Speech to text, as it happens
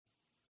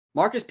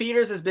Marcus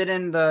Peters has been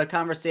in the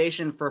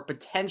conversation for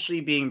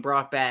potentially being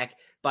brought back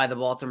by the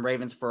Baltimore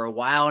Ravens for a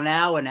while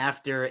now. And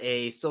after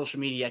a social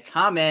media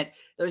comment,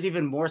 there's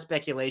even more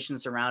speculation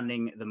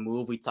surrounding the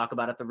move. We talk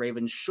about if the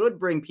Ravens should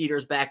bring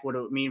Peters back, what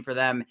it would mean for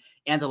them,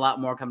 and a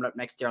lot more coming up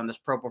next year on this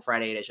Purple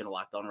Friday edition of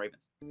Locked On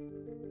Ravens.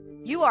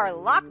 You are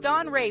Locked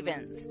On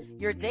Ravens,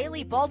 your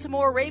daily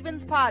Baltimore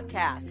Ravens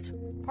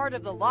podcast, part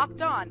of the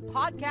Locked On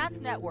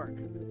Podcast Network,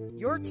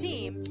 your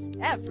team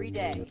every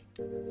day.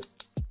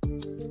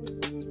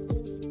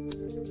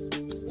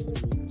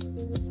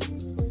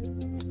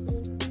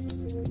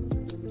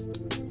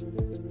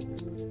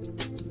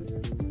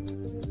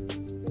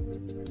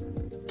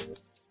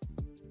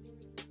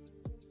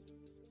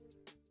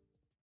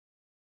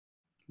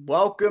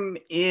 Welcome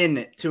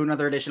in to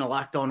another edition of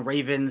Locked On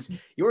Ravens,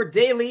 your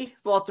daily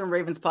Baltimore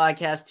Ravens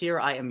podcast here.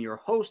 I am your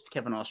host,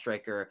 Kevin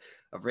Oestreicher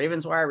of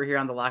Ravens Wire. We're here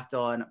on the Locked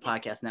On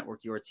Podcast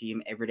Network, your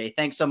team every day.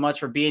 Thanks so much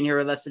for being here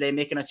with us today,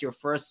 making us your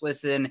first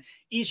listen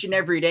each and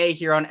every day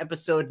here on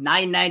episode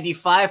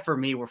 995 for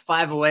me. We're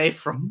 5 away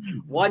from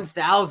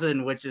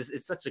 1,000, which is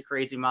it's such a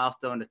crazy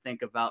milestone to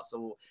think about.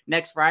 So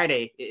next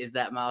Friday is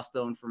that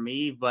milestone for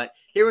me. But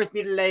here with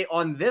me today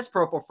on this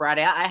Purple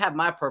Friday, I have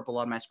my purple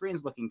on. My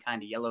screen's looking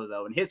kind of yellow,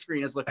 though, and his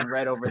screen is looking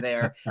red over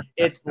there.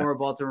 It's former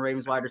Baltimore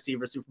Ravens wide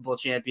receiver, Super Bowl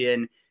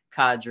champion,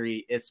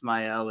 Qadry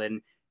Ismail.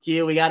 And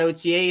Kia, we got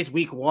OTAs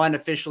week 1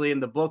 officially in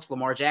the books.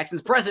 Lamar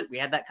Jackson's present. We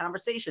had that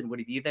conversation. Would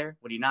he be there?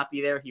 Would he not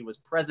be there? He was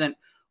present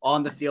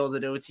on the field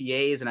at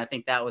OTAs, and I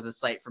think that was a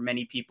sight for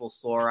many people's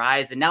sore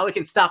eyes. And now we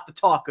can stop the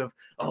talk of,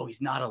 oh,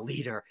 he's not a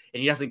leader and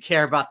he doesn't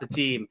care about the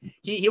team.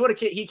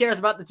 He cares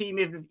about the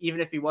team even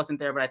if he wasn't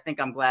there. But I think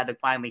I'm glad to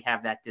finally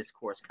have that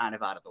discourse kind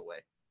of out of the way.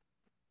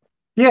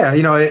 Yeah,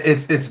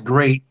 it's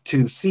great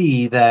to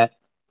see that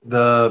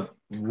the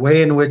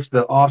way in which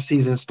the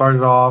offseason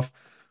started off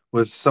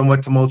was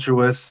somewhat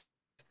tumultuous.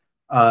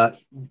 The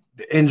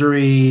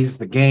injuries,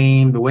 the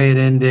game, the way it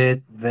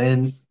ended,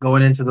 then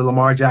going into the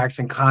Lamar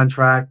Jackson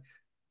contract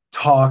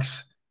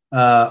talks,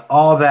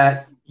 all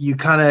that, you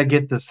kind of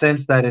get the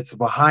sense that it's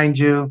behind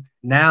you.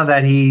 Now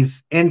that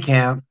he's in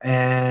camp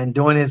and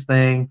doing his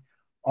thing,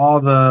 all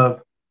the,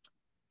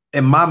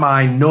 in my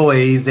mind,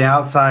 noise, the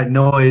outside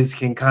noise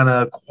can kind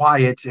of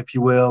quiet, if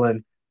you will,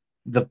 and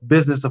the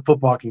business of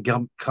football can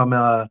come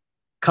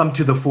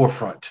to the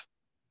forefront.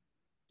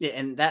 Yeah,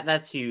 and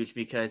that's huge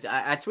because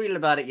I tweeted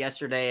about it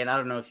yesterday, and I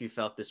don't know if you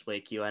felt this way,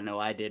 Q. I know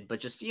I did, but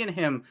just seeing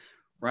him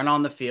run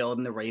on the field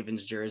in the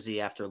Ravens jersey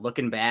after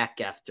looking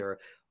back, after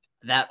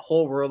that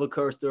whole roller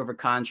coaster of a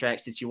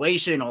contract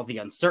situation, all the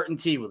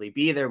uncertainty, will he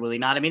be there, will he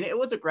not? I mean, it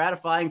was a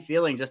gratifying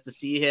feeling just to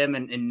see him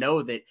and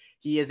know that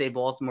he is a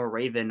Baltimore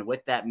Raven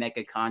with that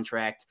mega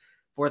contract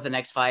for the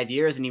next 5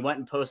 years. And he went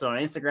and posted on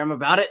Instagram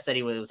about it, said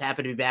he was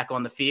happy to be back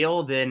on the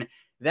field. And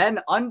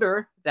then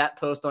under that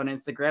post on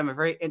Instagram, a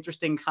very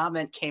interesting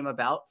comment came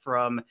about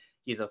from,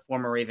 he's a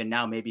former Raven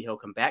now, maybe he'll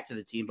come back to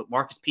the team, but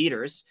Marcus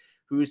Peters,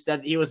 who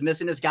said he was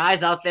missing his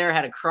guys out there,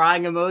 had a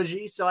crying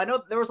emoji. So I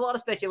know there was a lot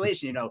of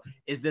speculation,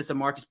 is this a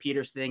Marcus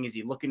Peters thing? Is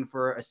he looking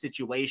for a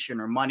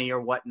situation or money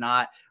or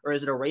whatnot? Or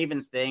is it a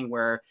Ravens thing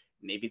where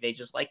maybe they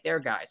just like their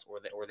guys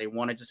or they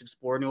want to just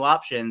explore new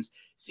options?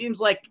 Seems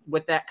like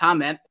with that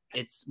comment,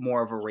 it's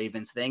more of a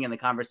Ravens thing. And the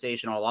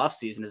conversation all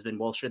offseason has been,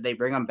 well, should they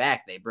bring him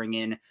back? They bring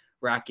in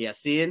Rocky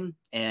Ya-Sin,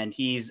 and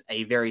he's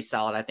a very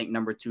solid, I think,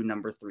 number 2,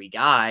 number 3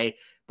 guy.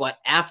 But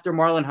after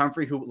Marlon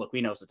Humphrey, who, look, we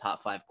know is a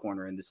top 5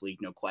 corner in this league,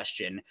 no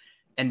question.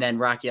 And then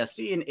Rocky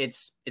Ya-Sin,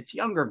 it's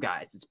younger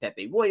guys. It's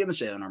Pepe Williams,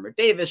 Jalen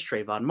Armour-Davis,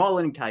 Trayvon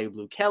Mullen, Kyu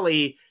Blu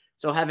Kelly.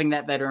 So having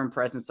that veteran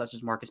presence such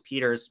as Marcus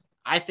Peters,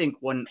 I think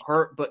wouldn't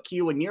hurt. But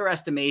Q, in your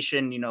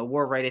estimation,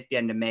 we're right at the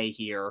end of May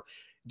here.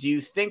 Do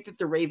you think that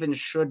the Ravens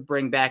should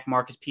bring back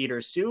Marcus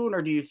Peters soon,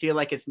 or do you feel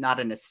like it's not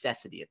a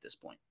necessity at this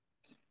point?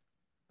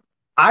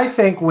 I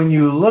think when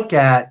you look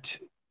at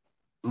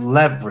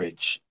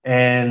leverage,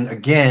 and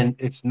again,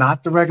 it's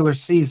not the regular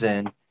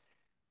season,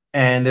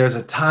 and there's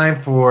a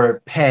time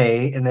for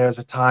pay and there's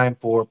a time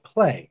for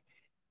play.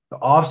 The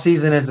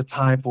offseason is a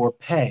time for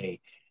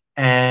pay,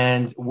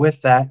 and with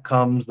that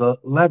comes the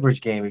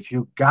leverage game. If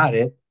you got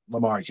it,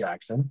 Lamar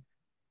Jackson,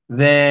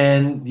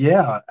 then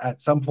yeah,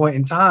 at some point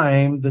in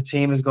time, the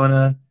team is going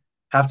to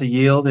have to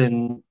yield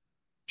and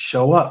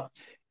show up.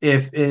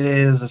 If it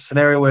is a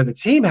scenario where the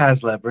team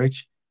has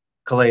leverage,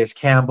 Calais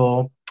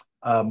Campbell,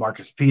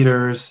 Marcus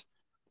Peters,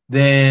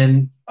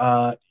 then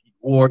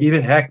or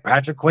even heck,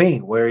 Patrick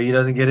Queen, where he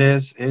doesn't get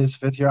his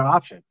 5th-year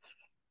option.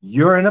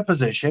 You're in a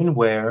position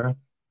where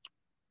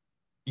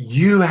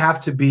you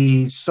have to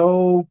be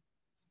so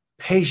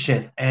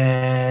patient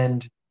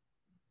and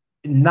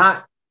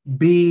not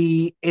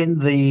be in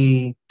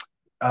the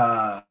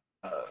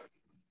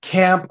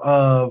camp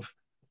of,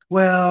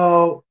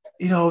 well,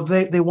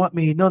 they want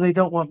me, no, they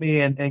don't want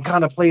me, and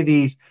kind of play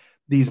these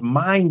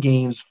mind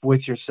games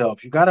with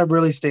yourself. You got to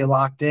really stay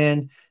locked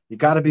in. You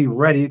got to be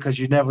ready because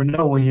you never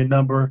know when your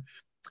number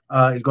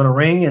is going to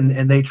ring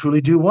and they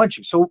truly do want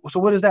you. So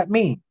what does that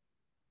mean?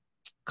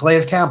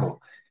 Calais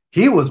Campbell,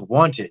 he was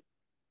wanted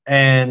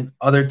and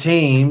other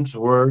teams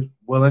were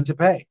willing to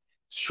pay.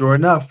 sure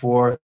enough,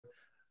 for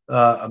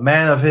a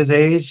man of his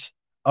age,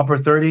 upper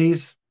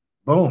 30s,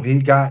 boom, he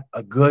got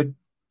a good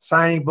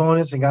signing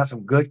bonus and got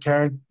some good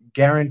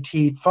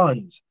guaranteed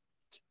funds.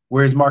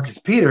 Whereas Marcus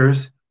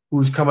Peters,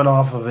 who's coming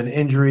off of an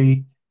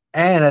injury,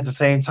 and at the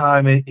same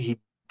time, he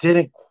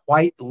didn't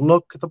quite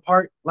look the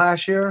part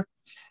last year,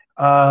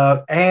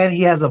 and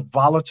he has a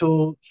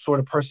volatile sort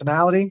of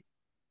personality.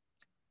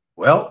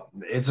 Well,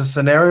 it's a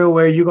scenario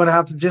where you're going to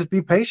have to just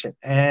be patient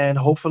and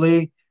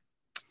hopefully,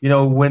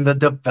 when the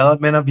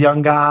development of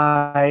young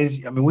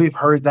guys, I mean, we've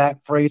heard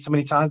that phrase so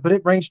many times, but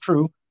it rings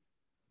true.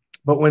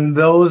 But when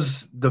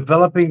those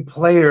developing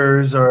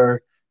players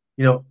are,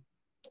 you know,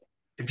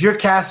 if you're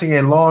casting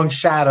a long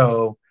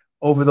shadow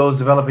over those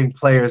developing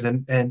players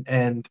and as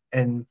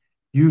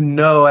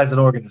an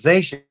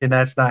organization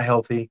that's not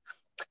healthy,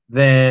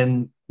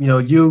 then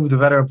you, the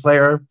veteran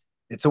player,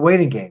 it's a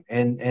waiting game.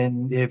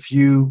 And if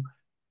you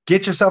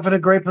get yourself in a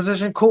great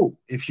position, cool.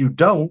 If you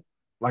don't,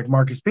 like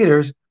Marcus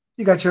Peters,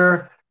 you got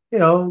your,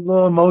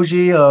 little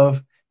emoji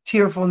of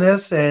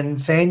tearfulness and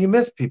saying you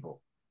miss people.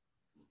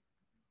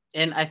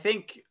 And I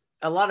think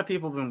a lot of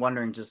people have been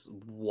wondering just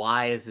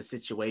why is the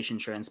situation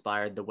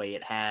transpired the way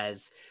it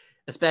has,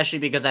 especially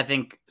because I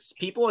think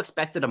people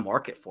expected a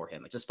market for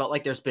him. It just felt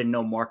like there's been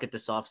no market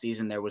this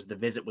offseason. There was the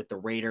visit with the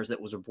Raiders that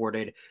was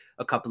reported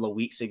a couple of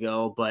weeks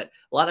ago, but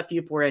a lot of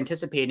people were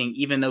anticipating,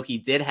 even though he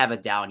did have a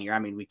down year, I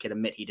mean, we could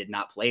admit he did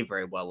not play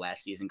very well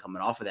last season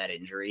coming off of that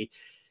injury.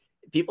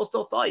 People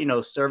still thought,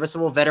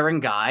 serviceable veteran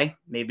guy,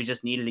 maybe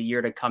just needed a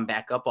year to come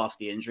back up off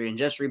the injury. And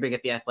Jess Rebick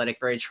at The Athletic,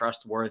 very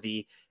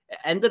trustworthy,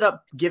 ended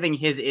up giving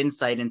his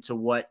insight into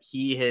what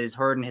he has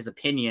heard in his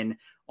opinion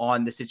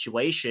on the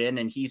situation.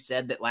 And he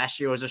said that last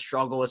year was a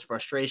struggle, his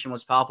frustration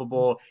was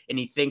palpable, and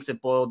he thinks it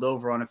boiled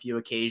over on a few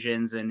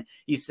occasions. And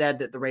he said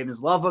that the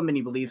Ravens love him and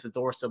he believes the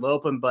door's still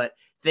open, but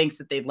thinks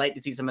that they'd like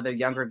to see some of their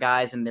younger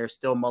guys and they're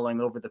still mulling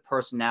over the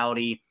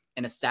personality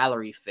and a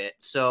salary fit.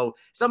 So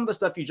some of the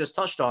stuff you just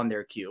touched on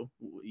there, Q,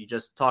 you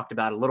just talked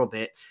about a little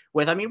bit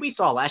with, I mean, we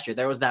saw last year,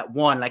 there was that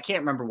one, I can't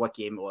remember what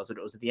game it was, but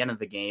it was at the end of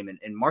the game.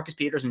 And Marcus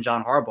Peters and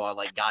John Harbaugh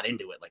got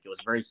into it. It was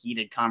a very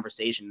heated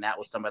conversation. That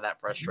was some of that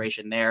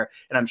frustration there.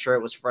 And I'm sure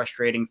it was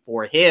frustrating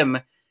for him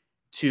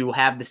to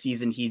have the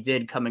season he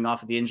did coming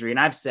off of the injury. And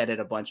I've said it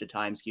a bunch of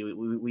times,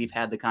 Q. We've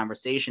had the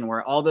conversation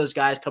where all those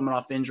guys coming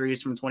off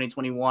injuries from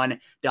 2021,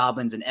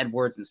 Dobbins and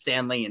Edwards and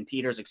Stanley and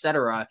Peters,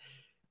 etc.,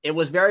 it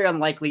was very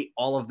unlikely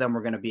all of them were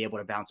going to be able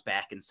to bounce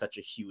back in such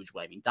a huge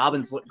way. I mean,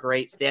 Dobbins looked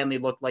great. Stanley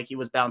looked like he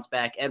was bounced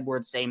back.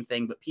 Edwards, same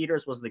thing. But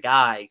Peters was the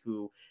guy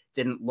who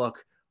didn't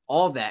look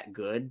all that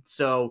good.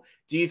 So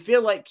do you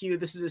feel like, Q,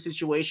 this is a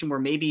situation where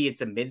maybe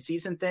it's a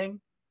midseason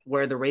thing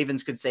where the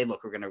Ravens could say,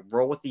 look, we're going to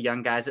roll with the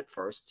young guys at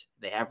first.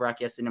 They have Rock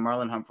Yeston and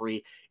Marlon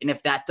Humphrey. And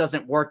if that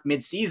doesn't work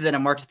midseason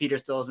and Marcus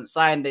Peters still isn't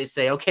signed, they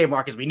say, okay,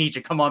 Marcus, we need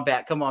you. Come on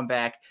back. Come on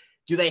back.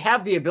 Do they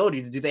have the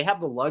ability do they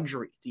have the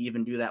luxury to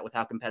even do that with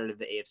how competitive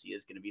the AFC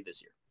is going to be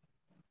this year?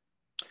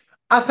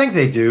 I think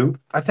they do.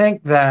 I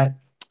think that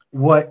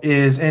what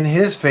is in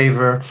his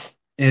favor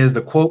is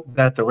the quote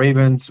that the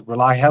Ravens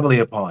rely heavily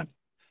upon.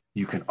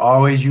 You can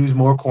always use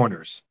more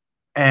corners.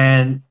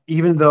 And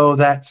even though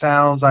that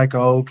sounds like,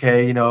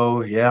 okay,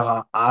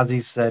 yeah,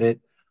 Ozzy said it,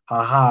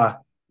 haha,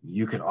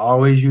 you can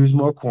always use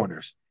more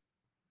corners.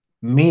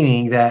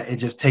 Meaning that it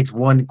just takes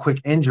one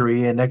quick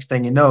injury, and next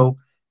thing you know,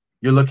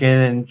 you're looking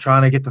and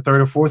trying to get the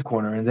third or fourth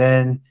corner, and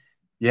then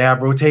you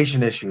have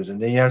rotation issues,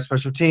 and then you have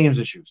special teams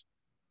issues.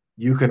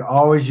 You can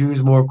always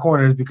use more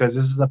corners because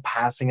this is a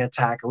passing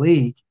attack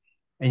league,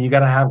 and you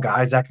got to have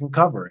guys that can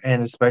cover.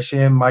 And especially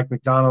in Mike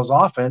McDonald's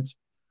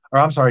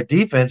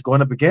defense,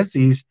 going up against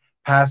these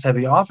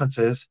pass-heavy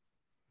offenses,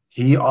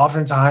 he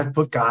oftentimes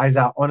put guys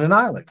out on an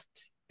island.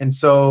 And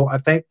so I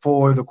think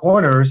for the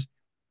corners,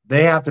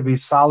 they have to be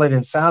solid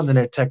and sound in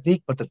their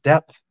technique, but the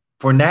depth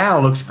for now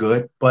looks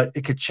good, but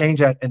it could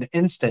change at an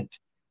instant.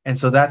 And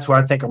so that's where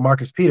I think of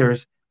Marcus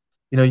Peters.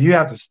 You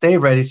have to stay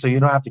ready so you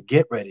don't have to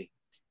get ready.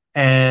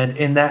 And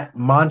in that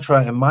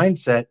mantra and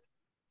mindset,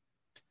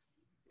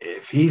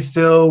 if he's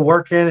still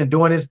working and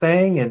doing his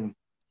thing, and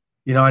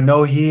I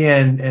know he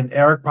and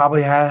Eric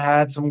probably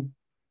had some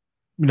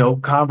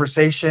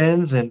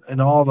conversations and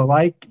all the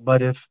like,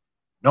 but if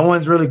no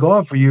one's really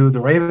going for you,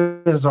 the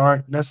Ravens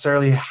aren't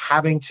necessarily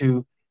having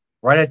to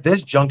right at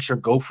this juncture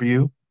go for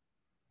you.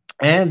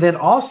 And then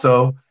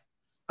also,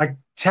 like,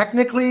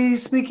 technically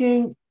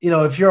speaking,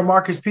 if you're a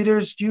Marcus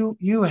Peters,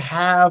 you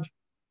have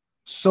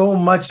so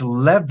much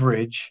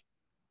leverage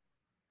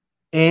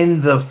in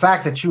the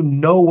fact that you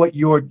know what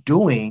you're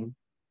doing.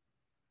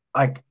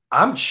 Like,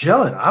 I'm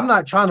chilling. I'm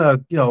not trying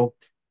to,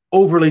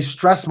 overly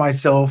stress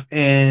myself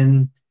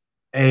in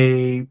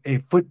a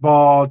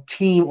football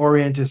team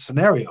oriented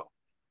scenario.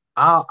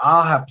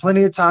 I'll have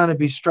plenty of time to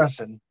be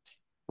stressing.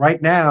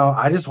 Right now,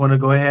 I just want to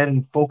go ahead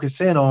and focus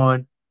in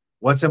on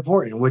what's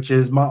important, which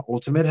is my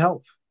ultimate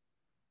health.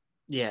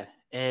 Yeah.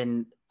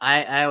 And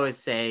I always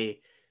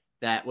say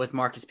that with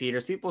Marcus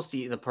Peters, people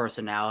see the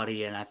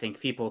personality, and I think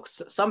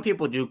some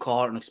people do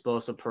call it an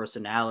explosive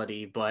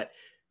personality, but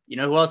You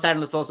know who else had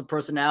an explosive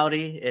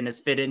personality and is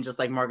fit in just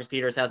like Marcus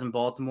Peters has in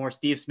Baltimore?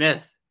 Steve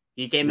Smith.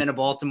 He came into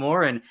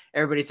Baltimore and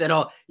everybody said,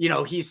 "Oh,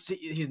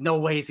 he's no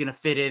way he's going to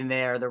fit in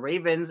there." The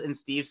Ravens and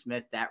Steve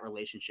Smith, that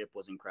relationship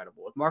was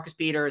incredible. With Marcus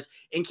Peters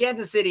in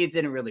Kansas City, it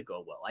didn't really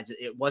go well.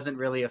 It wasn't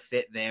really a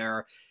fit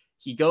there.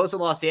 He goes to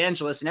Los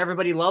Angeles and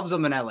everybody loves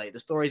him in LA. The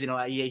stories,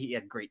 he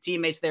had great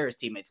teammates there. His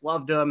teammates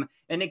loved him.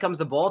 Then he comes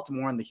to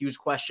Baltimore and the huge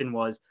question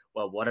was,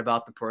 well, what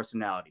about the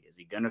personality? Is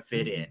he going to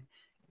fit in?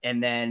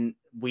 And then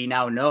we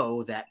now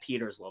know that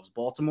Peters loves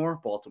Baltimore.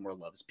 Baltimore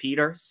loves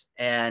Peters.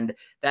 And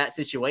that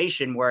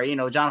situation where,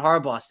 John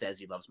Harbaugh says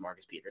he loves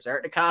Marcus Peters.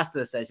 Eric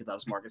DeCosta says he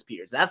loves Marcus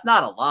Peters. That's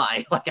not a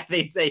lie. Like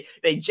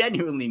they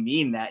genuinely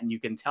mean that, and you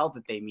can tell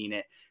that they mean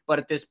it. But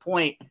at this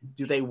point,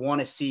 do they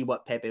want to see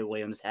what Pepe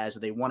Williams has? Do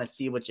they want to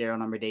see what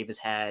Jaron Armour-Davis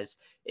has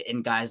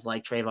in guys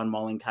like Trayvon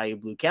Mullen, Kyu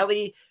Blue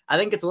Kelly? I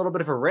think it's a little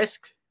bit of a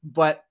risk.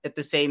 But at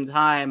the same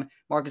time,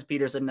 Marcus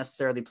Peters doesn't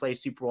necessarily play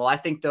super well. I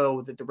think,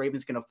 though, that the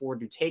Ravens can afford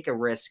to take a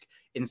risk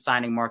in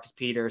signing Marcus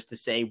Peters to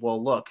say, well,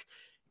 look,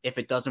 if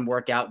it doesn't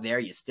work out there,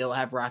 you still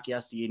have Rocky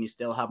Yassi and you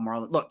still have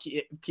Marlon. Look,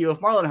 if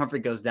Marlon Humphrey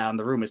goes down,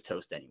 the room is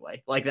toast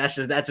anyway. Like, that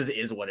just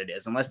is what it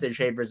is. Unless they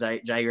trade for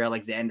Jair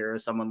Alexander or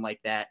someone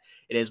like that,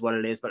 it is what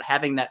it is. But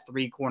having that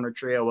three-corner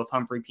trio of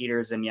Humphrey,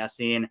 Peters, and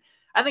Yassin,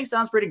 I think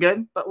sounds pretty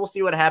good, but we'll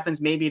see what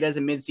happens. Maybe it is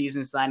a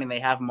midseason signing. They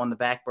have him on the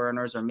back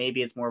burners, or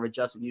maybe it's more of a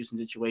Justin Houston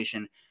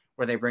situation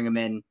where they bring him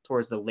in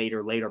towards the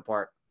later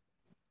part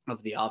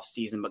of the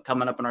offseason. But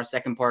coming up in our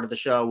second part of the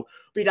show, we'll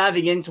be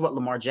diving into what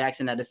Lamar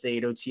Jackson had to say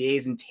at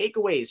OTAs and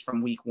takeaways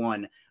from week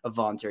 1 of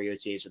voluntary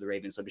OTAs for the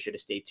Ravens. So be sure to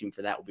stay tuned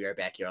for that. We'll be right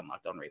back here on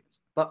Locked On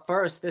Ravens. But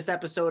first, this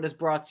episode is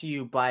brought to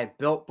you by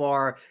Built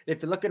Bar.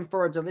 If you're looking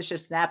for a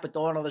delicious snack with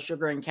all the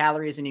sugar and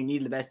calories and you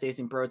need the best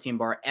tasting protein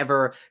bar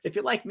ever, if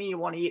you're like me, you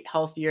want to eat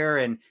healthier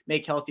and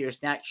make healthier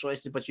snack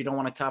choices, but you don't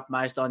want to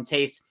compromise on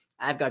taste,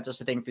 I've got just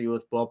a thing for you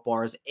with Built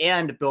Bars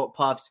and Built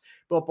Puffs.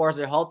 Built Bars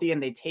are healthy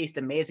and they taste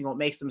amazing. What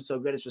makes them so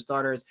good is, for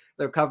starters,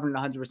 they're covered in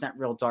 100%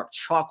 real dark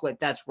chocolate.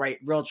 That's right,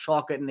 real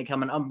chocolate, and they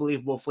come in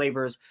unbelievable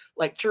flavors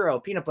like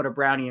churro, peanut butter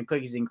brownie, and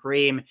cookies and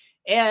cream.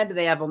 And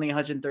they have only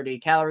 130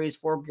 calories,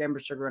 4 grams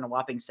of sugar, and a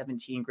whopping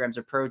 17 grams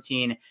of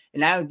protein.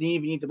 And I don't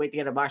even need to wait to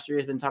get a box.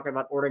 You've been talking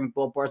about ordering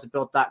Built Bars at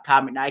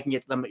Built.com, and now you can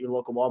get them at your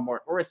local Walmart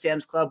or a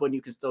Sam's Club when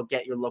you can still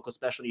get your local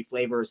specialty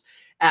flavors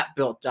at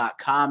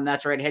Built.com.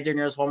 That's right. Head to your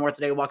nearest Walmart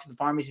today, walk to the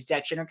pharmacy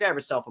section, or grab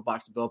yourself a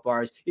box of Built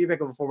Bars. You can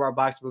pick up a 4-bar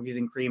box of cookies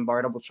and cream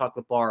bar, double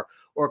chocolate bar,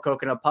 or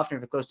coconut puff. And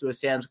if you're close to a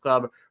Sam's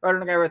Club, or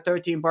grab a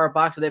 13-bar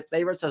box of their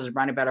flavors, such as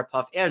brownie batter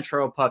puff and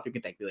churro puff, you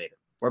can thank me later.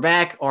 We're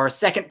back, our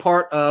second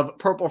part of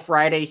Purple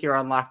Friday here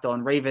on Locked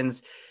On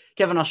Ravens.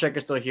 Kevin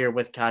Alshrecker still here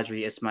with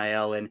Kadri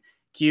Ismail. And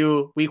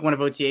Q, week 1 of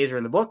OTAs are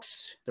in the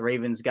books. The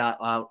Ravens got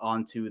out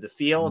onto the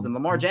field, and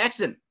Lamar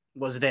Jackson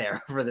was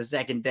there for the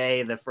second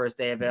day, the first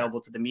day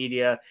available to the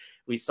media.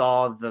 We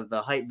saw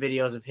the hype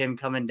videos of him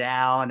coming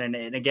down, and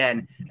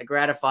again, a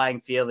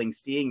gratifying feeling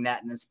seeing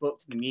that, and then spoke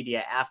to the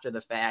media after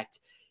the fact.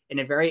 In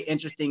a very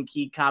interesting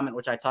key comment,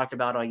 which I talked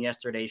about on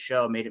yesterday's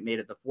show, made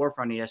it the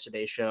forefront of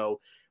yesterday's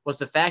show, was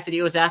the fact that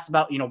he was asked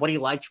about, what he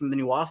liked from the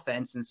new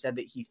offense, and said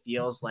that he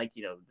feels like,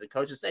 the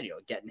coaches said,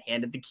 getting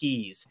handed the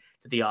keys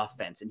to the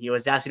offense. And he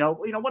was asked,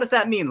 what does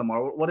that mean,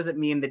 Lamar? What does it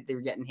mean that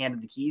they're getting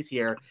handed the keys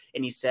here?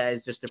 And he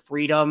says just the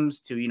freedoms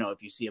to,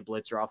 if you see a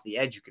blitzer off the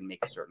edge, you can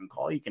make a certain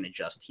call, you can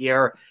adjust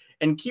here.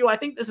 And Q, I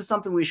think this is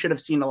something we should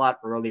have seen a lot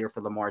earlier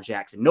for Lamar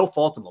Jackson. No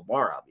fault of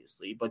Lamar,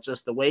 obviously, but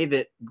just the way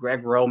that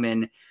Greg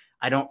Roman,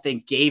 I don't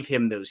think, gave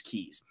him those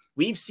keys.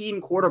 We've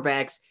seen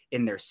quarterbacks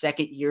in their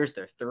second years,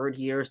 their third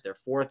years, their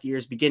fourth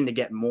years begin to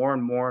get more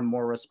and more and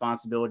more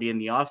responsibility in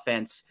the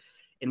offense,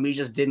 and we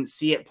just didn't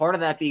see it. Part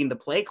of that being the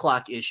play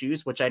clock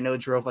issues, which I know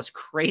drove us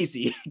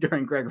crazy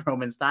during Greg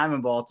Roman's time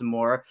in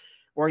Baltimore,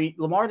 where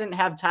Lamar didn't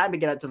have time to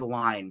get out to the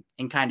line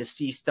and kind of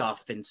see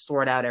stuff and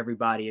sort out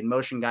everybody and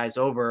motion guys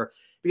over,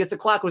 because the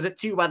clock was at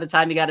 2 by the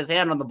time he got his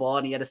hand on the ball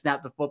and he had to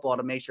snap the football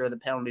to make sure the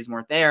penalties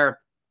weren't there.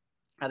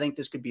 I think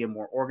this could be a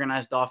more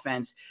organized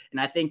offense,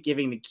 and I think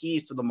giving the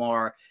keys to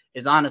Lamar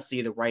is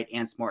honestly the right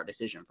and smart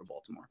decision for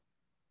Baltimore.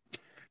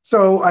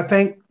 So I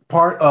think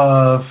part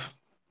of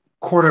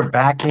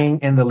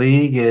quarterbacking in the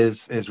league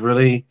is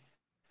really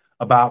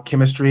about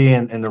chemistry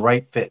and the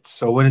right fit.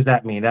 So what does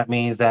that mean? That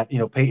means that,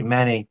 Peyton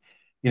Manning,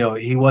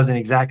 he wasn't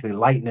exactly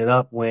lighting it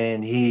up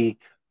when he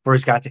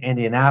first got to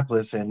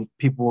Indianapolis, and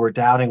people were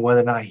doubting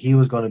whether or not he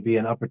was going to be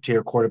an upper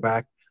tier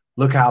quarterback.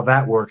 Look how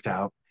that worked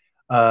out.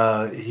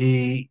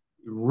 He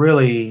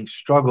really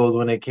struggled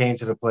when it came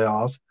to the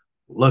playoffs.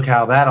 Look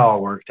how that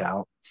all worked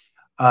out.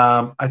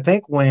 I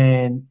think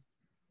when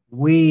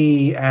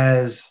we,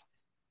 as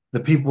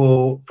the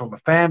people from a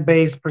fan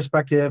base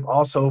perspective,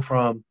 also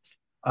from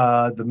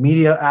the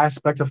media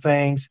aspect of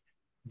things,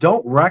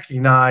 don't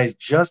recognize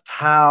just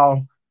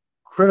how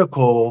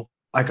critical,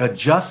 like,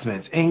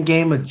 adjustments,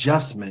 in-game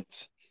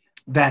adjustments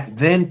that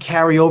then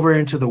carry over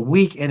into the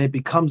week, and it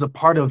becomes a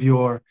part of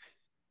your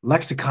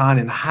lexicon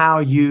and how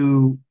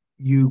you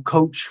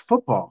coach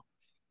football.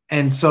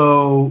 And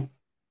so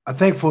I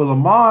think for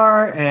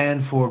Lamar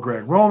and for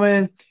Greg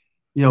Roman,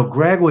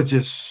 Greg was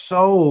just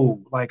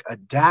so like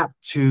adapt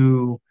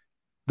to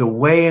the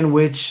way in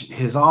which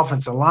his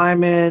offensive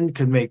lineman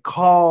could make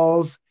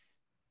calls,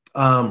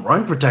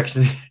 run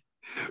protection,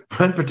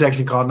 run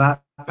protection call,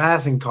 not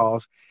passing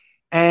calls,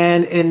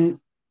 and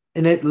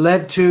it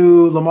led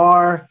to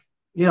Lamar,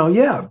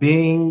 yeah,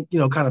 being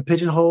kind of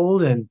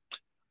pigeonholed and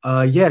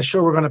yeah,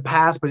 sure we're going to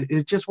pass, but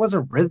it just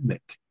wasn't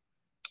rhythmic.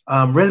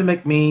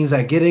 Rhythmic means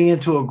that getting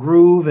into a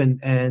groove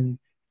and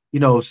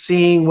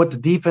seeing what the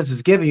defense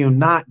is giving you,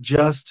 not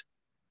just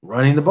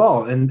running the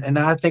ball. And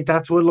I think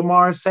that's what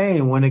Lamar is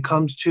saying when it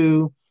comes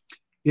to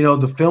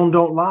the film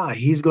don't lie.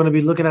 He's going to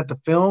be looking at the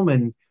film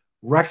and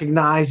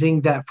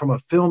recognizing that from a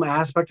film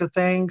aspect of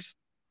things,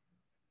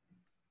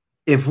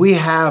 if we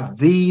have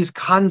these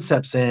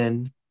concepts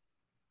in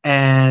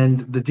and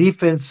the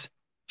defense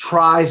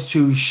tries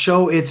to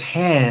show its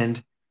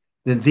hand,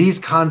 then these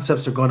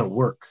concepts are going to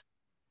work.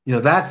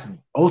 That's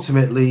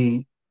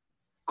ultimately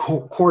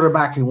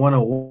quarterbacking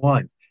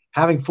 101.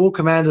 Having full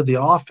command of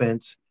the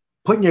offense,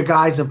 putting your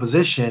guys in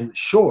position,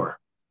 sure,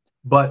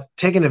 but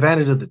taking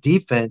advantage of the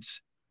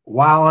defense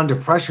while under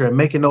pressure and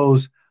making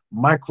those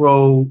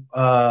micro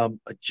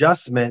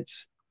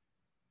adjustments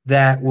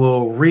that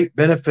will reap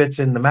benefits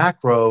in the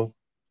macro.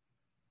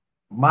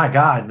 My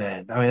God,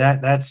 man! I mean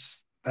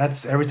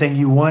that's everything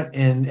you want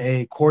in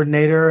a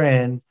coordinator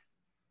and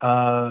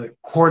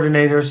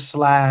coordinator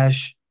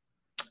slash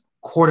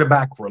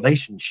quarterback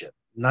relationship.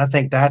 And I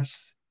think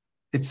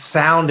it's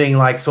sounding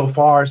like so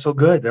far so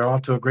good. They're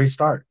off to a great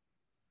start.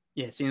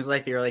 Yeah, it seems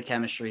like the early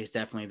chemistry is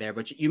definitely there.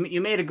 But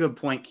you made a good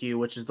point, Q,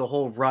 which is the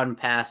whole run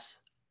pass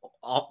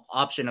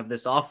option of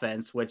this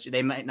offense, which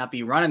they might not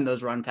be running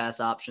those run pass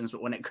options,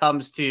 but when it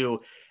comes to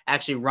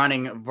actually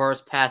running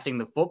versus passing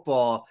the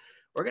football,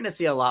 we're going to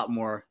see a lot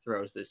more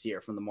throws this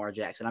year from Lamar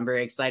Jackson. I'm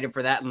very excited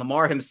for that. And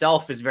Lamar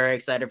himself is very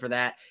excited for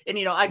that. And,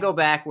 I go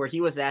back where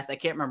he was asked, I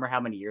can't remember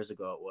how many years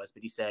ago it was,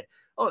 but he said,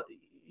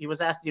 he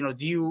was asked, do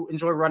you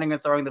enjoy running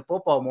and throwing the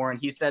football more? And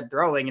he said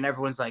throwing, and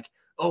everyone's like,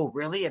 oh,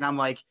 really? And I'm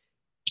like,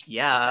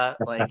 yeah,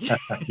 like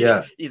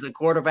Yeah. he's a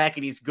quarterback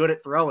and he's good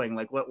at throwing.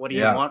 Like, what do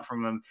you want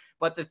from him?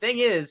 But the thing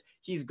is,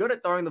 he's good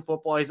at throwing the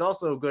football. He's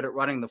also good at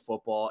running the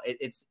football.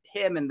 It's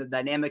him and the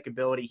dynamic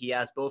ability he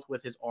has both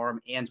with his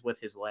arm and with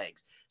his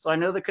legs. So I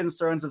know the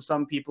concerns of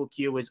some people,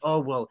 Q, is, oh,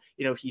 well,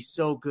 he's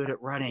so good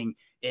at running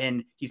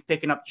and he's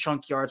picking up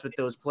chunk yards with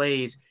those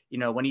plays.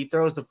 When he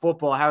throws the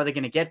football, how are they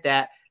going to get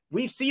that?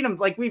 We've seen him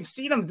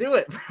do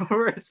it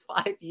for his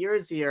 5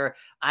 years here.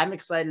 I'm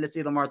excited to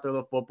see Lamar throw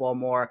the football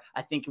more.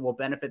 I think it will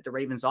benefit the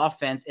Ravens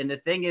offense. And the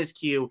thing is,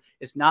 Q,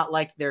 it's not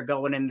like they're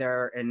going in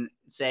there and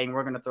saying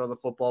we're going to throw the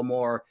football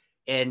more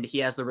and he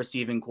has the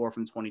receiving core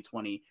from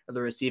 2020 or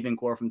the receiving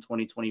core from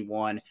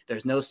 2021.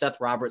 There's no Seth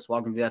Roberts.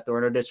 Welcome to that.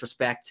 No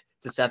disrespect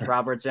to Seth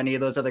Roberts, any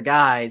of those other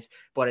guys,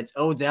 but it's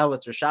Odell,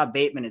 it's Rashad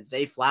Bateman, it's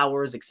Zay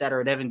Flowers, et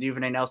cetera, Devin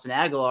Duvernay, Nelson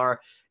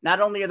Aguilar.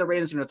 Not only are the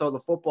Ravens going to throw the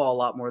football a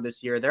lot more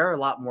this year, they're a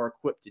lot more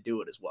equipped to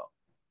do it as well.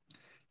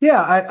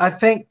 Yeah, I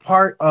think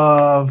part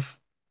of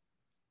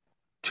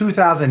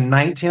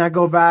 2019, I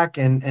go back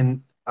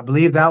and I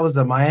believe that was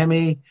the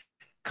Miami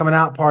coming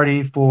out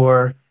party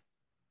for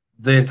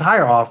the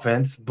entire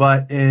offense,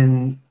 but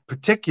in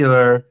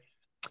particular,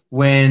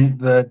 when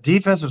the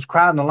defense was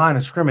crowding the line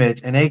of scrimmage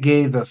and they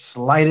gave the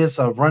slightest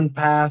of run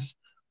pass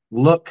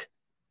look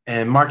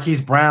and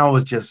Marquise Brown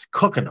was just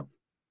cooking them.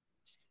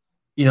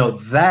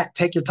 That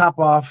take the top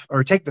off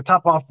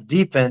the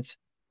defense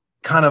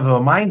kind of a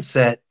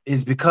mindset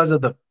is because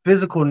of the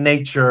physical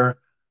nature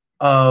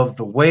of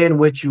the way in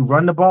which you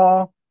run the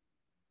ball.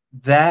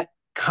 That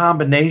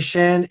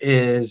combination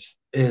is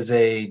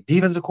a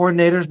defensive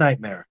coordinator's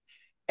nightmare.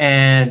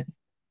 And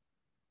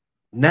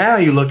now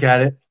you look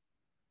at it,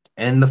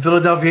 and the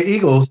Philadelphia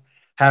Eagles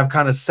have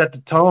kind of set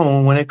the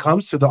tone when it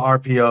comes to the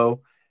RPO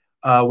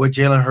with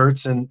Jalen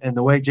Hurts and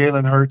the way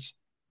Jalen Hurts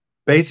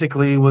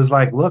basically was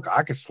like, look,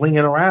 I could sling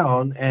it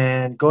around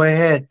and go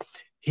ahead.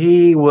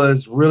 He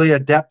was really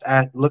adept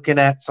at looking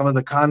at some of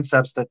the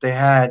concepts that they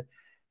had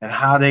and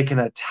how they can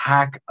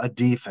attack a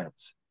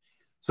defense.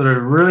 So there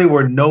really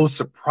were no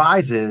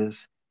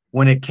surprises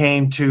when it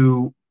came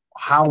to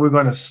how we're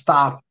going to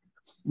stop,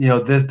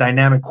 this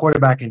dynamic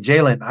quarterback in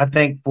Jalen. I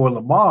think for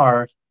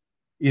Lamar,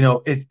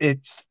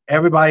 it's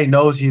everybody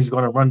knows he's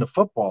going to run the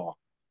football.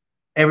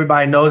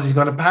 Everybody knows he's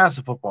going to pass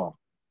the football.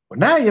 But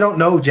now you don't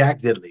know Jack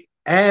Diddley.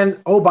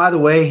 And, oh, by the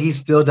way, he's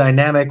still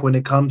dynamic when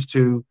it comes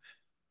to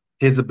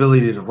his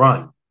ability to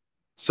run.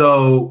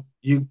 So,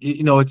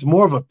 it's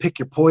more of a pick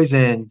your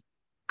poison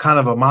kind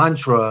of a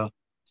mantra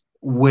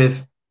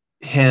with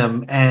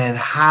him, and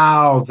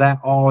how that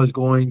all is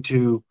going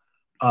to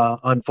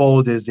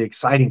unfold is the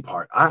exciting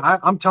part.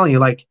 I'm telling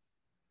you, I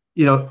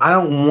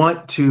don't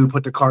want to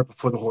put the cart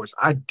before the horse.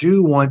 I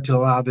do want to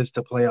allow this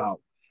to play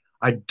out.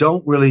 I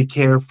don't really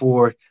care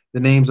for the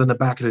names on the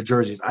back of the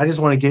jerseys. I just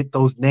want to get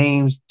those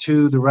names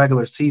to the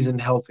regular season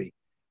healthy.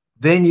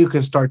 Then you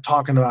can start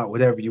talking about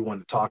whatever you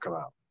want to talk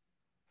about.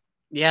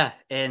 Yeah,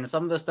 and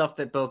some of the stuff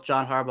that both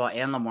John Harbaugh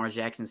and Lamar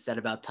Jackson said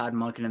about Todd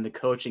Monken and the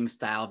coaching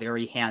style,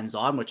 very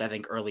hands-on, which I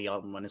think early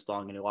on when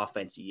installing a new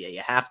offense, yeah, you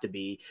have to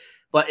be.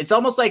 But it's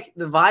almost like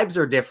the vibes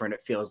are different,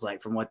 it feels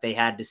like, from what they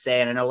had to say.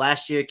 And I know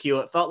last year, Q,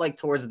 it felt like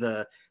towards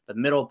the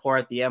middle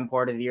part, the end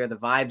part of the year, the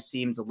vibe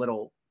seems a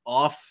little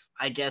off,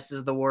 I guess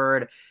is the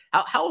word.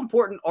 How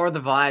important are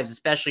the vibes,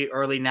 especially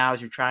early now as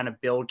you're trying to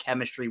build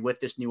chemistry with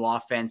this new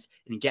offense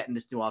and getting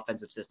this new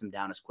offensive system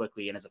down as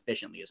quickly and as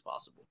efficiently as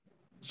possible?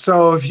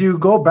 So if you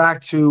go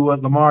back to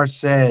what Lamar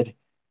said,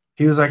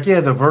 he was like,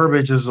 yeah, the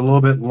verbiage is a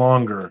little bit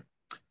longer.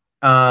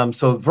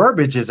 So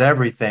verbiage is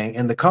everything,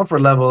 and the comfort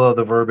level of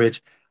the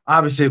verbiage.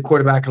 Obviously, a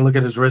quarterback can look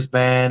at his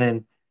wristband,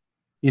 and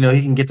he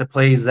can get the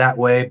plays that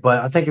way. But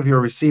I think if you're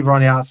a receiver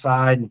on the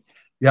outside and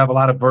you have a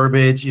lot of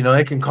verbiage,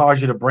 it can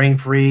cause you to brain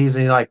freeze,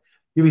 and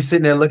you'll be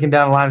sitting there looking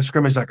down the line of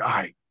scrimmage, like, all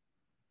right,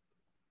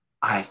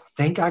 I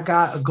think I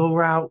got a go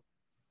route,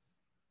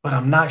 but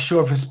I'm not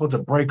sure if it's supposed to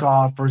break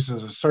off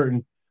versus a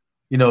certain,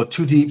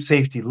 too deep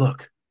safety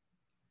look.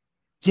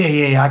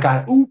 Yeah, I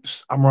got it.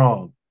 Oops, I'm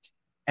wrong.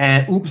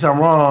 And oops, I'm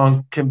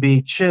wrong can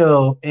be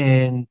chill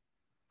in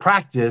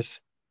practice,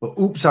 but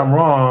oops, I'm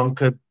wrong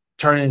could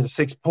turn into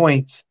 6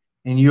 points,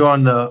 and you're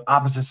on the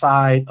opposite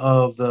side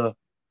of the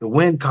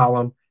win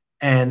column,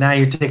 and now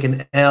you're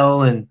taking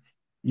L, and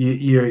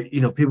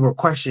people are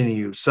questioning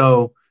you.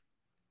 So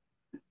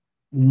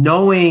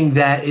knowing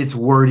that it's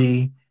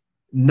wordy,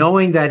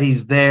 knowing that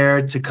he's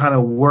there to kind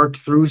of work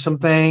through some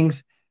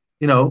things,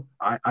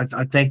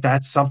 I think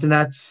that's something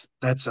that's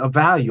a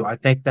value. I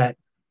think that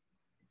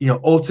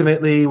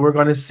ultimately we're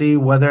going to see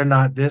whether or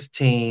not this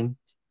team,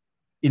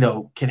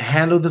 can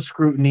handle the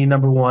scrutiny,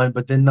 number one,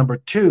 but then number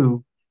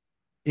two,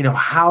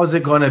 how is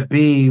it going to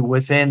be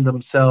within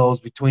themselves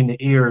between the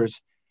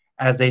ears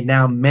as they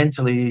now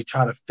mentally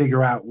try to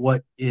figure out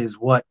what is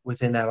what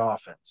within that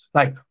offense?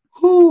 Like,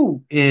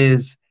 who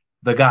is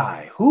the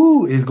guy?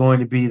 Who is going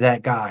to be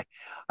that guy?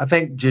 I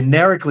think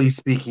generically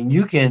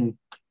speaking,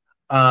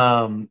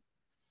 um,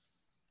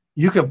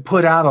 you can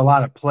put out a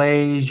lot of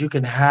plays. You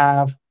can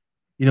have,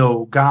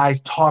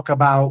 guys talk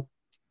about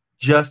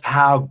just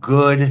how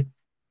good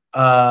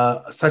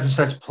such and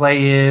such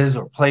play is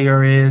or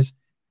player is.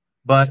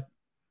 But,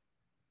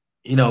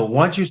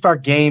 once you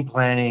start game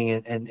planning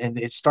and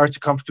it starts to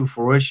come to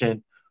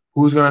fruition,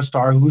 who's going to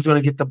start, who's going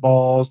to get the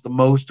balls the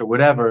most or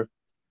whatever,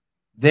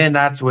 then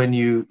that's when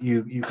you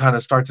kind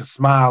of start to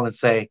smile and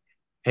say,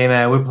 hey,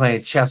 man, we're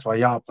playing chess while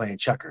y'all playing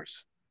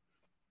checkers.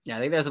 Yeah, I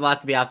think there's a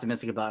lot to be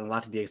optimistic about and a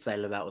lot to be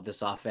excited about with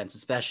this offense,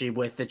 especially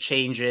with the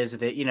changes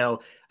that,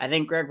 I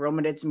think Greg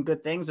Roman did some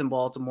good things in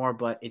Baltimore,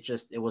 but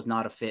it was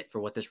not a fit for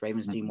what this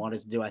Ravens team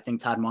wanted to do. I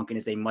think Todd Monken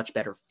is a much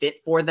better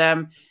fit for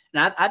them.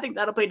 And I think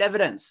that'll pay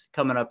dividends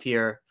coming up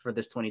here for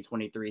this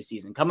 2023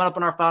 season. Coming up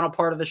on our final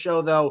part of the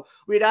show, though,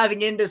 we're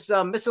diving into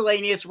some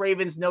miscellaneous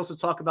Ravens notes. We'll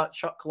talk about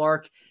Chuck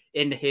Clark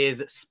in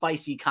his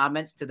spicy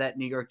comments to that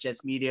New York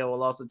Jets media.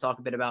 We'll also talk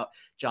a bit about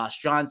Josh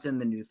Johnson,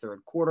 the new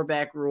third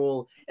quarterback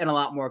rule, and a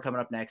lot more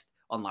coming up next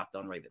on Locked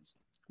On Ravens.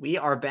 We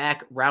are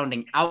back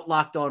rounding out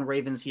Locked On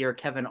Ravens here.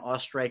 Kevin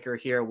Ostreicher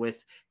here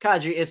with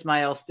Kadri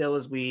Ismail still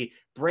as we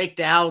break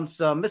down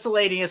some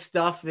miscellaneous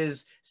stuff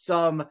as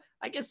some,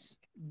 I guess,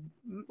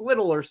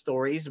 littler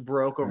stories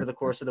broke over the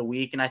course of the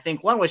week. And I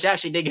think one which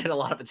actually did get a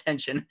lot of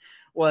attention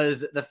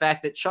was the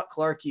fact that Chuck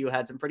Clark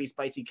had some pretty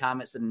spicy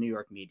comments in the New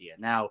York media.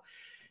 Now,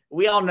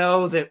 we all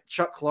know that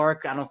Chuck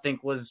Clark, I don't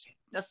think, was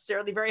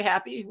necessarily very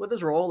happy with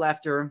his role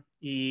after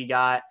he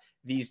got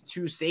these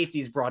two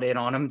safeties brought in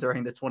on him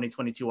during the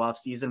 2022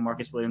 offseason,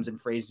 Marcus Williams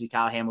and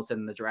Kyle Hamilton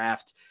in the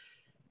draft,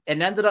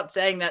 and ended up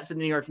saying that to the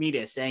New York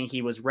media, saying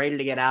he was ready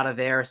to get out of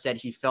there, said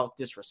he felt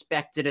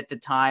disrespected at the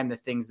time, the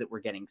things that were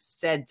getting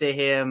said to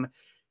him.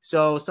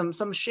 So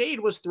some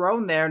shade was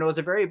thrown there, and it was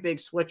a very big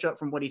switch up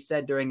from what he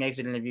said during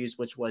exit interviews,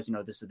 which was,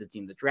 this is the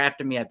team that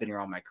drafted me. I've been here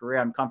all my career.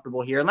 I'm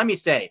comfortable here. And let me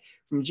say,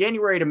 from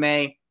January to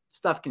May,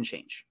 stuff can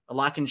change. A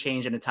lot can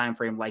change in a time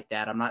frame like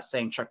that. I'm not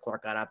saying Chuck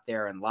Clark got up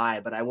there and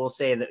lied, but I will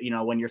say that,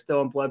 when you're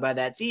still employed by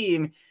that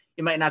team,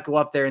 you might not go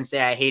up there and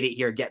say, I hate it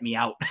here, get me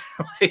out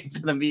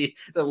to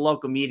the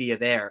local media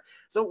there.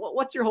 So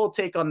what's your whole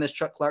take on this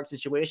Chuck Clark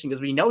situation?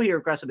 Because we know he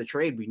requested the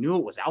trade. We knew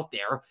it was out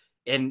there,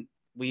 and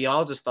we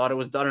all just thought it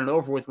was done and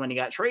over with when he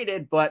got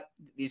traded. But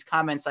these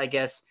comments, I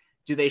guess,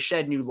 do they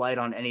shed new light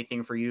on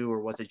anything for you,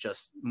 or was it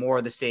just more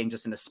of the same,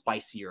 just in a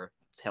spicier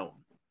tone?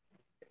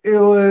 It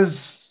was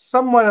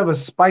somewhat of a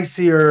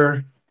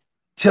spicier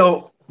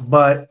tilt,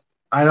 but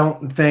I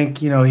don't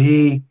think,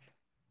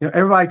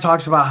 everybody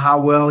talks about how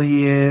well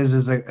he is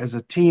as a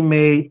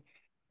teammate,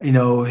 his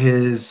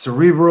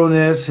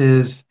cerebralness,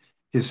 his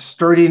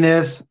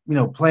sturdiness,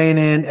 playing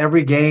in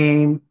every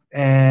game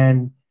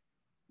and,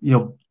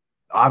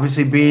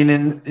 obviously being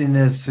in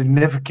a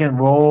significant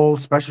role,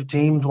 special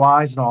teams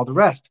wise and all the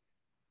rest.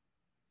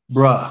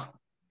 Bruh,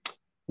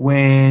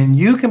 when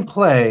you can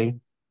play,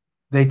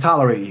 they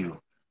tolerate you.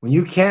 When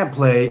you can't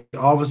play,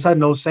 all of a sudden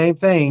those same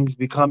things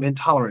become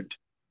intolerant.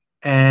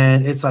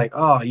 And it's like,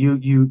 oh,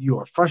 you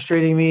are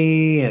frustrating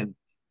me and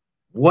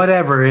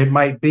whatever it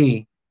might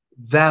be,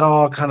 that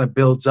all kind of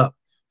builds up.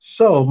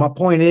 So my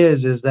point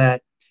is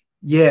that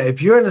yeah,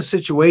 if you're in a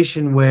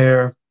situation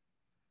where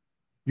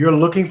you're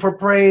looking for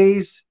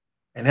praise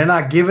and they're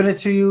not giving it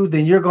to you,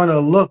 then you're going to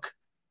look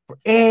for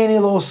any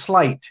little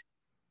slight,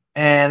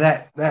 and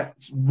that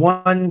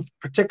one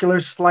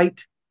particular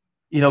slight,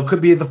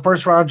 could be the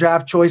first round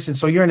draft choice. And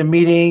so you're in the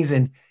meetings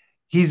and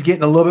he's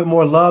getting a little bit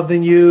more love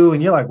than you.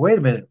 And you're like, wait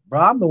a minute, bro,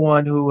 I'm the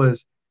one who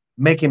was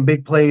making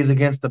big plays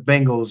against the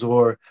Bengals,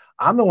 or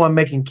I'm the one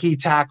making key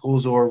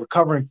tackles or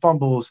recovering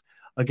fumbles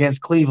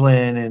against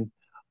Cleveland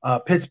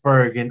and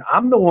Pittsburgh. And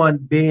I'm the one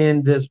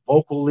being this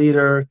vocal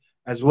leader,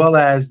 as well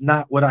as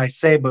not what I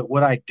say, but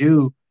what I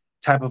do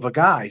type of a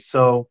guy.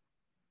 So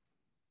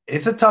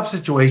it's a tough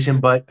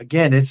situation, but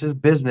again, it's his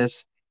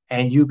business,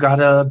 and you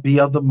gotta be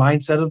of the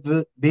mindset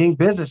of being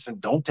business and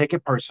don't take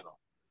it personal.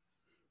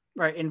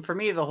 Right. And for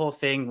me, the whole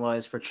thing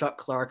was for Chuck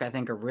Clark, I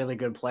think a really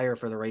good player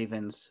for the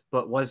Ravens.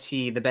 But was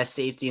he the best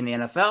safety in the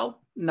NFL?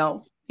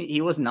 No,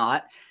 he was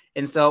not.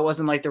 And so it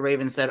wasn't like the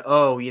Ravens said,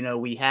 oh,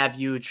 we have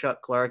you,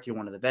 Chuck Clark. You're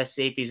one of the best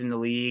safeties in the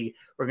league.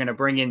 We're going to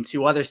bring in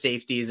two other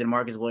safeties in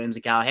Marcus Williams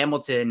and Kyle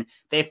Hamilton.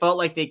 They felt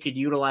like they could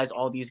utilize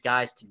all these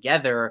guys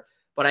together.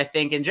 But I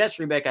think, and Jess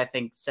Rebeck, I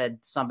think, said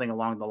something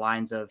along the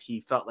lines of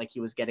he felt like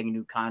he was getting a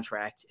new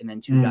contract and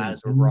then two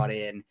guys were brought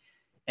in.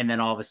 And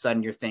then all of a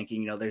sudden you're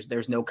thinking,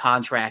 there's no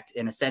contract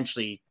and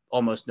essentially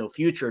almost no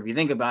future if you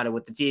think about it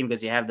with the team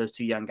because you have those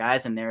two young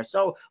guys in there.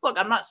 So look,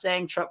 I'm not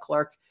saying Chuck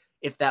Clark,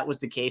 if that was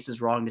the case, is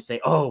wrong to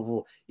say,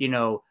 oh,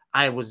 well,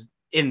 I was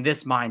in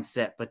this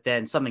mindset, but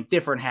then something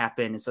different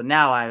happened. And so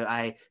now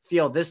I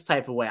feel this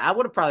type of way. I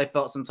would have probably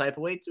felt some type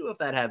of way too if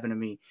that happened to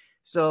me.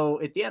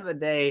 So at the end of the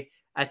day,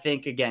 I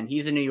think, again,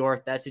 he's in New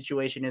York. That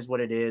situation is what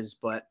it is.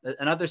 But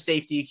another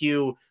safety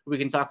cue we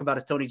can talk about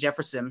is Tony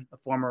Jefferson, a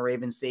former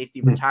Ravens safety,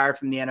 retired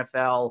from the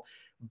NFL,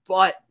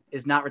 but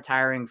is not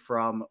retiring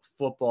from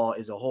football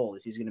as a whole.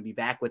 He's going to be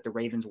back with the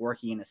Ravens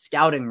working in a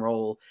scouting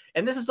role.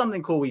 And this is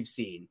something cool we've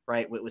seen,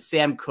 right, with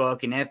Sam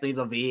Cook and Anthony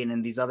Levine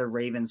and these other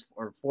Ravens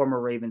or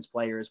former Ravens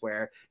players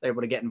where they're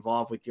able to get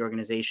involved with the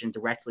organization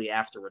directly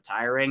after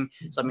retiring,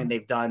 something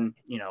they've done,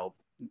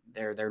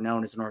 they're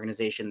known as an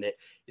organization that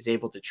is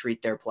able to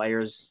treat their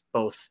players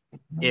both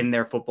in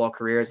their football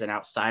careers and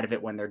outside of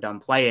it when they're done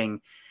playing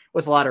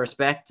with a lot of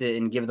respect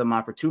and give them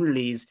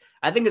opportunities.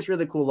 I think it's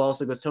really cool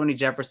also because Tony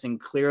Jefferson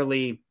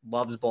clearly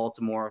loves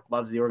Baltimore,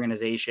 loves the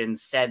organization,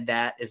 said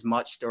that as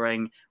much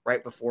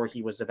right before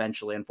he was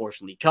eventually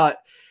unfortunately cut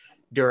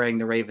during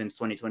the Ravens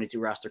 2022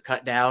 roster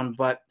cut down,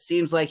 but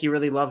seems like he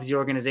really loves the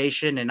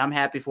organization, and I'm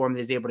happy for him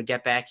that he's able to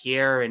get back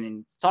here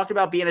and talk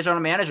about being a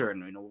general manager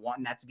and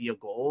wanting that to be a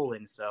goal.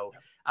 And so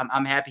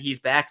I'm happy he's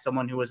back,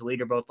 someone who was a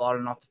leader both on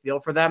and off the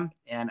field for them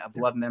and a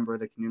beloved member of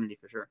the community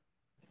for sure.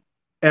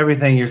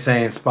 Everything you're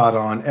saying is spot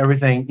on.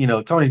 Everything,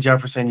 Tony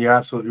Jefferson, you're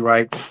absolutely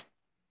right.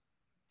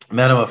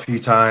 Met him a few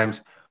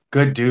times.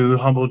 Good dude,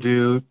 humble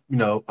dude,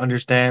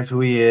 understands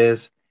who he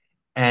is.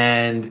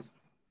 And,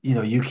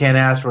 you can't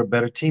ask for a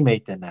better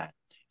teammate than that.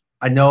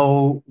 I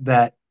know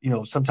that,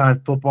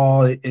 sometimes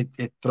football,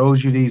 it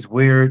throws you these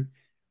weird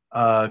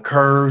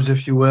curves,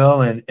 if you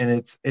will. And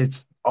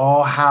it's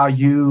all how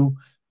you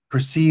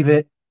perceive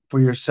it for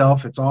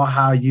yourself. It's all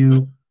how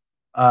you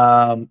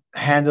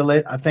handle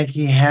it. I think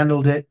he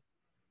handled it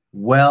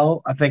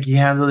well. I think he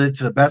handled it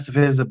to the best of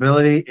his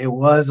ability. It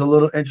was a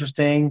little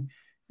interesting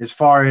as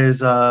far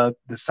as the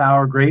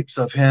sour grapes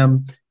of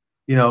him,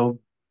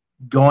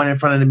 going in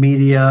front of the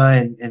media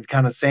and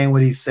kind of saying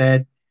what he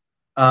said.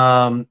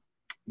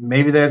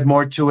 Maybe there's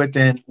more to it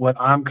than what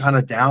I'm kind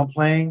of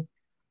downplaying.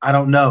 I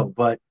don't know,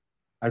 but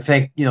I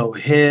think,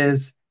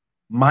 his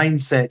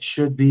mindset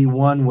should be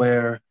one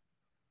where,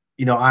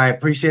 I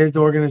appreciated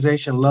the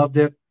organization, loved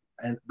it,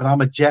 but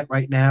I'm a Jet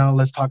right now.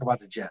 Let's talk about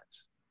the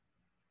Jets.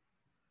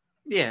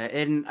 Yeah,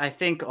 and I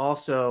think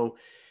also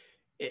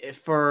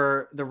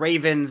for the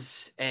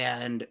Ravens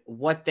and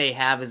what they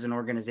have as an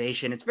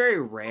organization, it's very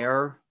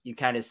rare you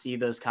kind of see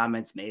those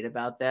comments made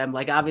about them.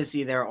 Like,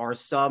 obviously, there are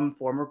some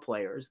former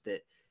players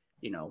that,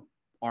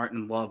 aren't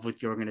in love with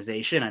the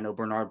organization. I know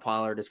Bernard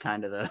Pollard is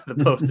kind of the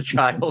poster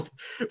child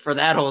for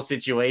that whole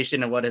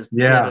situation and what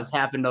has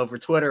happened over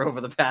Twitter over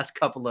the past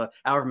couple of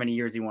however many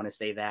years you want to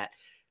say that.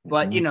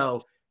 But,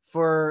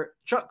 for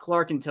Chuck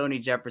Clark and Tony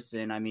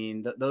Jefferson, I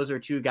mean, those are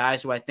two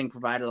guys who I think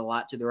provided a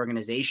lot to the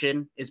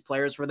organization as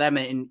players for them.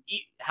 And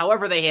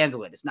however they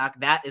handle it,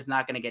 that is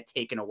not going to get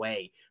taken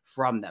away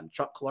from them.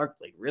 Chuck Clark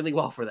played really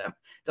well for them.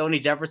 Tony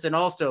Jefferson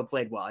also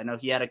played well. I know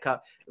he had it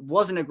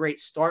wasn't a great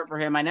start for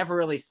him. I never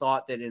really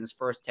thought that in his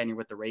first tenure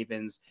with the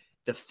Ravens,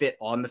 the fit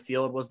on the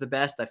field was the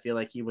best. I feel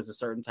like he was a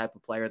certain type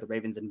of player the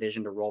Ravens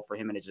envisioned a role for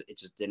him, and it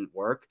just didn't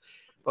work.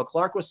 But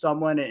Clark was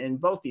someone, and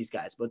both these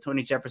guys, both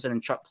Tony Jefferson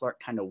and Chuck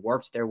Clark, kind of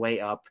worked their way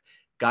up,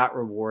 got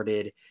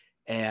rewarded.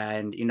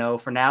 And,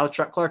 for now,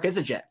 Chuck Clark is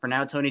a Jet. For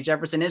now, Tony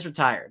Jefferson is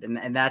retired.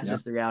 And that's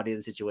just the reality of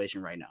the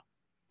situation right now.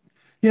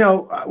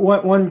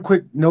 One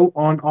quick note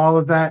on all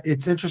of that.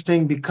 It's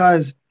interesting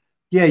because,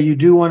 you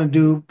do want to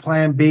do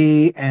plan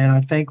B. And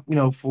I think,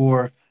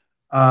 for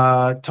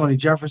Tony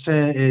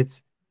Jefferson,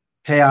 it's,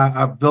 hey,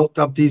 I've built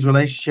up these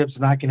relationships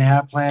and I can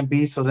have plan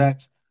B. So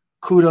that's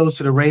kudos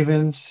to the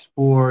Ravens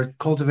for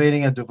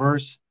cultivating a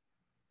diverse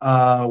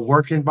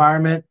work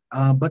environment.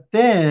 But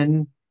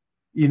then,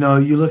 you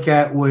look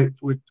at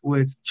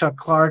with Chuck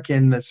Clark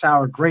and the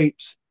sour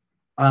grapes.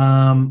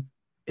 Um,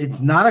 it's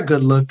not a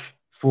good look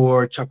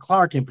for Chuck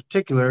Clark in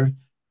particular.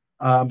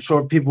 I'm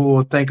sure people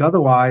will think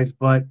otherwise,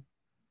 but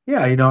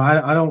yeah, I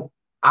don't.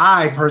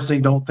 I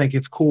personally don't think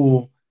it's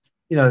cool,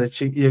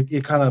 that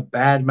you kind of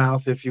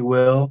badmouth, if you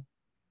will,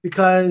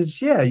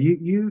 because yeah,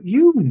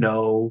 you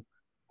know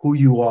who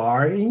you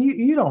are, and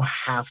you don't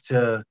have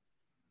to,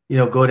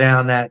 go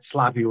down that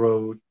sloppy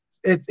road.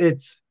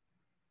 It's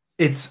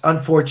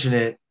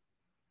unfortunate,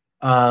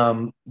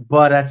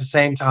 but at the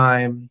same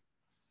time,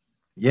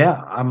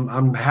 yeah,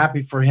 I'm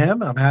happy for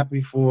him. I'm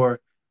happy for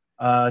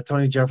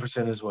Tony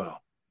Jefferson as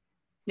well.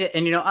 Yeah,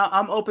 and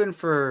I'm open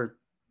for,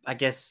 I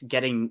guess,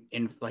 getting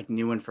in like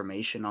new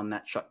information on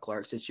that Chuck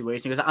Clark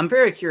situation, because I'm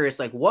very curious.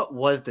 Like, what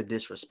was the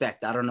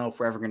disrespect? I don't know if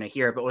we're ever going to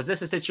hear it, but was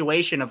this a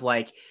situation of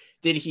like,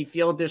 did he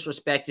feel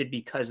disrespected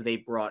because they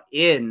brought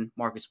in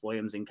Marcus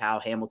Williams and Kyle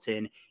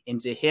Hamilton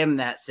into him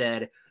that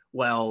said,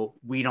 well,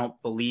 we don't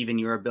believe in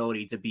your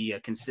ability to be a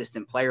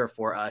consistent player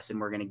for us, and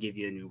we're going to give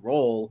you a new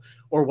role?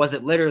 Or was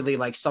it literally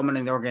like someone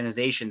in the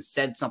organization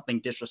said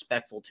something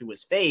disrespectful to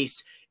his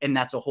face, and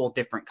that's a whole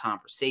different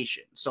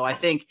conversation? So I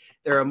think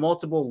there are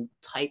multiple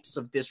types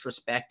of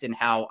disrespect in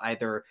how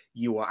either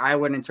you or I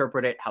would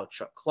interpret it, how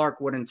Chuck Clark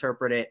would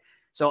interpret it.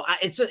 So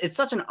it's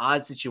such an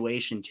odd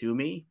situation to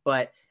me,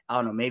 but I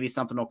don't know, maybe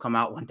something will come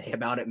out one day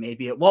about it.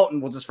 Maybe it won't,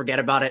 and we'll just forget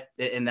about it,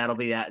 and that'll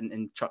be that,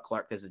 and Chuck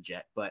Clark is a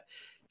Jet. But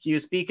he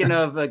was speaking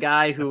of a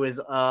guy who is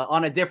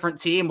on a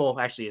different team. Well,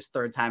 actually his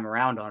third time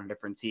around on a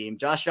different team.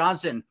 Josh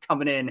Johnson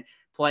coming in,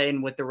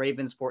 playing with the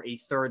Ravens for a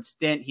third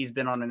stint. He's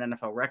been on an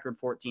NFL record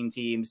 14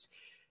 teams.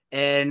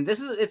 And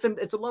it's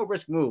a low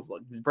risk move.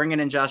 Look, bringing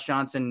in Josh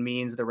Johnson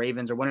means the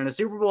Ravens are winning a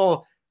Super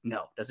Bowl.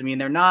 No, doesn't mean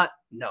they're not.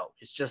 No,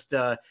 it's just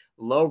a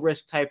low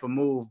risk type of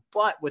move.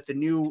 But with the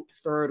new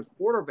third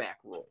quarterback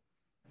rule,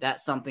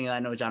 that's something that I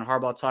know John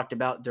Harbaugh talked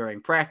about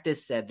during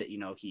practice, said that,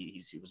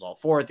 he was all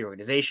for it. The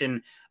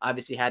organization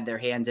obviously had their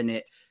hands in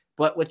it.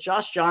 But with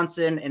Josh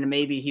Johnson, and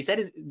maybe he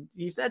said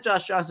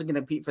Josh Johnson going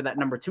to compete for that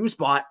number 2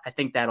 spot. I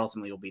think that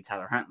ultimately will be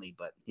Tyler Huntley,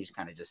 but he's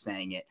kind of just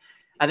saying it.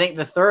 I think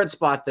the third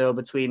spot, though,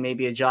 between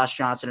maybe a Josh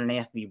Johnson and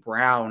Anthony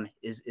Brown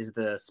is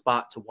the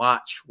spot to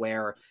watch,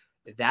 where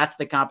that's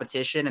the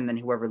competition, and then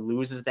whoever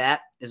loses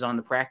that is on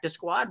the practice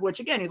squad, which,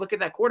 again, you look at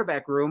that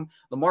quarterback room,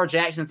 Lamar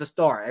Jackson's a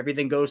star.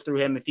 Everything goes through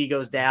him. If he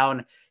goes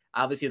down,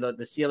 obviously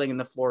the ceiling and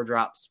the floor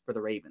drops for the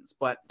Ravens.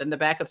 But then the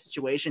backup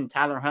situation,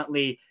 Tyler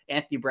Huntley,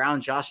 Anthony Brown,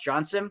 Josh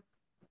Johnson,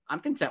 I'm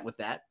content with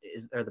that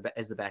as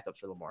the backups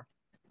for Lamar.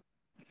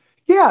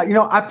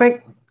 Yeah, I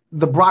think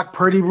the Brock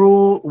Purdy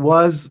rule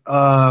was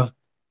a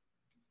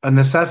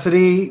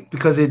necessity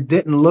because it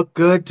didn't look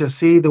good to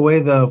see the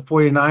way the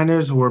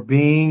 49ers were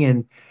being,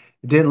 and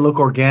it didn't look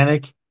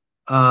organic.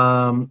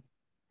 I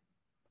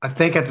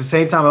think at the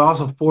same time, it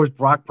also forced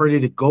Brock Purdy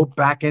to go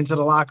back into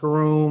the locker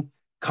room,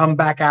 come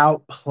back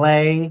out,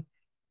 play.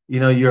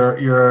 Your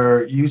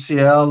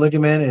UCL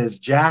ligament is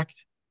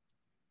jacked.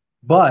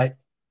 But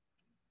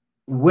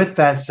with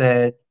that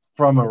said,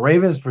 from a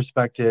Ravens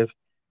perspective,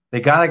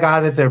 they got a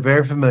guy that they're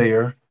very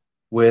familiar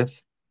with,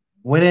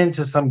 went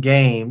into some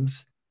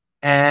games.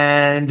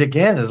 And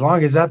again, as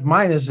long as F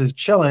minus is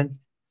chilling,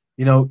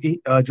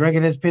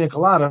 drinking his pina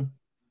colada,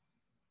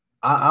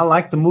 I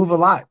like the move a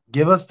lot.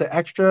 Give us the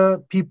extra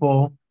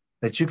people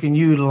that you can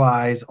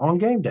utilize on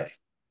game day.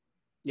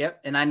 Yep.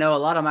 And I know a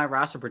lot of my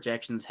roster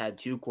projections had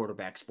 2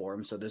 quarterbacks for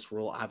him. So this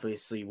rule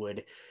obviously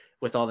would,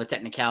 with all the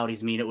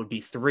technicalities, mean it would be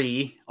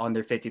 3 on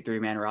their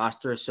 53-man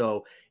roster.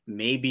 So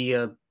maybe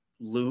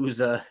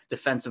lose a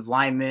defensive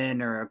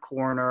lineman or a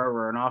corner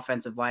or an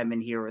offensive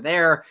lineman here or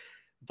there.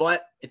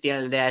 But at the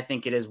end of the day, I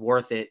think it is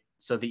worth it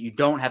so that you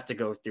don't have to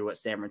go through what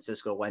San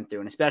Francisco went through,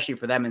 and especially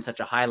for them in such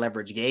a high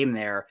leverage game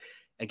there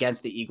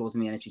against the Eagles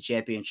in the NFC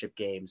Championship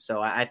game.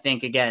 So I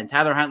think, again,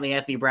 Tyler Huntley,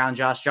 Anthony Brown,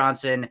 Josh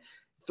Johnson,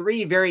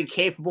 3 very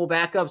capable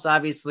backups.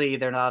 Obviously,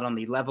 they're not on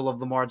the level of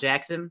Lamar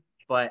Jackson,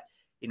 but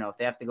if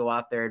they have to go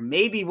out there and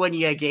maybe win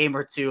you a game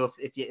or 2,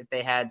 if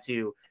they had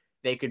to,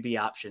 they could be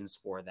options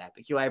for that.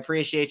 But Q, I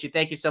appreciate you.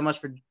 Thank you so much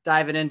for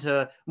diving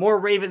into more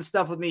Ravens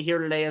stuff with me here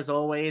today, as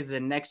always.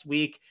 And next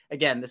week,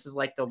 again, this is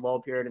like the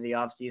lull period of the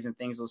offseason.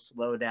 Things will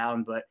slow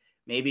down, but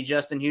maybe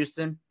Justin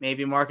Houston,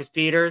 maybe Marcus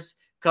Peters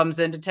comes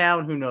into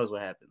town. Who knows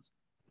what happens?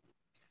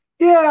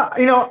 Yeah,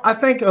 I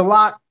think a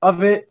lot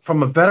of it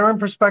from a veteran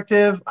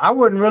perspective, I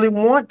wouldn't really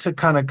want to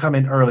kind of come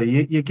in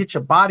early. You get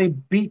your body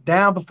beat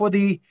down before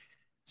the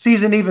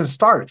season even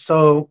starts.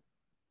 So,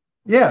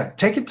 yeah,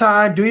 take your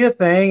time, do your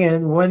thing,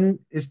 and when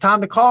it's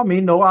time to call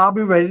me, I'll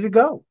be ready to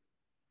go.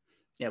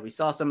 Yeah, we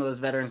saw some of those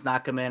veterans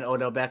not come in,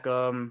 Odell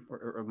Beckham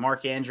or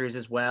Mark Andrews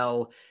as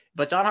well.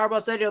 But John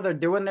Harbaugh said, they're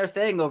doing their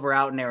thing over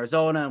out in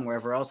Arizona and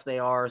wherever else they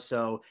are.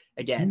 So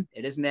again,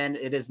 it is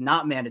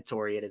not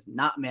mandatory. It is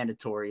not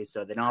mandatory.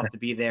 So they don't have to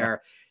be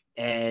there,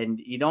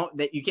 and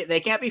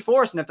they can't be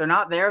forced. And if they're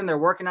not there and they're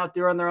working out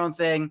doing their own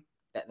thing,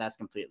 that's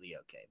completely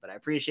okay. But I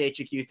appreciate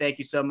you, Q. Thank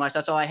you so much.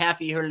 That's all I have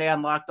for you here today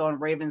on Locked On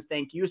Ravens.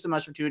 Thank you so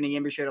much for tuning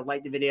in. Be sure to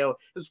like the video,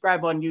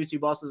 subscribe on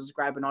YouTube, also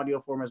subscribe in audio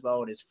form as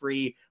well. It is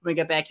free. When we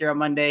get back here on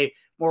Monday,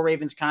 more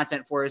Ravens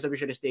content for you, so be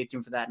sure to stay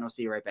tuned for that, and I'll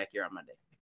see you right back here on Monday.